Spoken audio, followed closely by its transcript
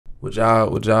Would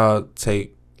y'all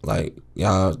take like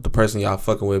the person y'all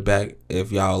fucking with back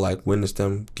if y'all like witnessed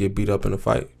them get beat up in a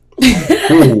fight?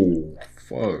 Ooh,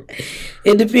 fuck.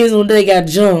 It depends on they got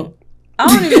jumped. I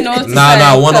don't even know what to say.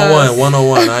 Nah,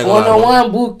 1-on-1. I ain't gonna lie.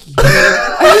 1-on-1 Bookie.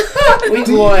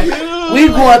 we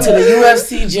going to the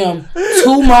UFC gym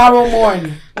tomorrow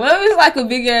morning. What if it's like a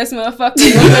big ass motherfucker?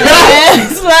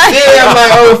 Ass, like, Damn,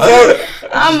 like, oh,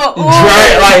 fuck. I'm a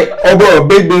Drag, like, oh, bro, a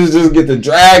big bitch just get the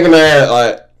dragging ass,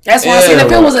 like. That's what I'm saying.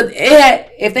 If it was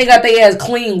if they got their ass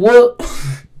clean whoop,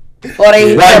 or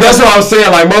they like that's what I'm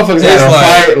saying. Like motherfuckers had a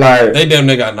fight. Like they damn,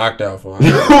 they got knocked out for.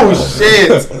 Oh shit!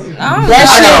 I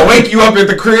gotta wake you up at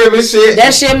the crib and shit.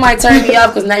 That shit might turn me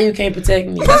off because now you can't protect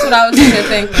me. That's what I was just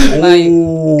thinking. Like,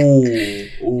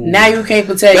 now you can't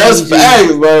protect me. That's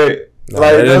facts, like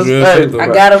that's facts. I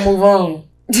gotta move on.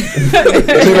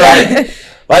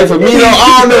 Like for me though,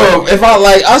 I don't know if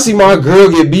I see my girl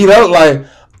get beat up, like.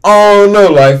 I don't know,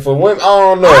 like for women, I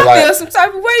don't know. I feel some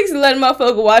type of way to let a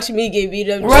motherfucker watch me get beat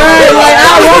up. Right, like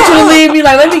I want you to leave me.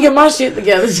 Like let me get my shit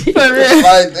together. For real.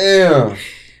 Like damn,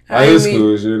 like it's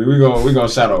cool, shit. We gonna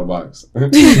shadow box.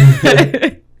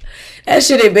 That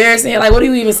shit embarrassing. Like what do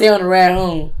you even say on the ride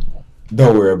home?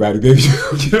 Don't worry about it, baby. She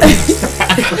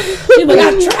like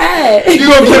I tried. You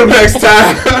gonna get him next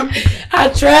time? I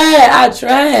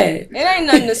tried. It ain't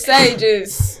nothing to say,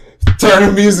 just. Turn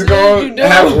the music on,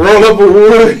 roll up a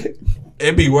wood.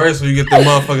 It'd be worse when you get the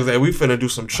motherfuckers that we finna do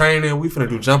some training, we finna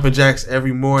do jumping jacks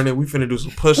every morning, we finna do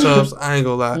some push-ups. I ain't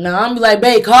gonna lie. No, I'm be like,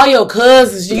 babe, call your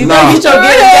cousins. You gotta get your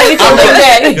lick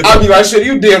back. I'll be like, shit,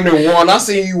 you damn near won. I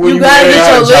seen you when you gotta get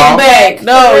your lick back.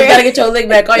 No, you gotta get your lick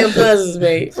back. Call your cousins,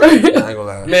 babe. I ain't gonna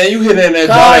lie. Man, you hit in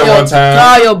that joint one time.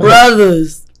 Call your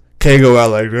brothers. Can't go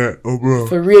out like that. Oh, bro.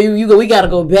 For real, we gotta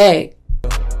go back.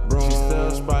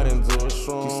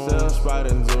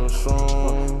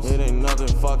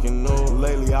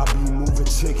 Lately I be moving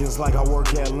chickens like I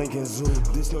work at Lincoln Zoo.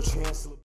 This your chance.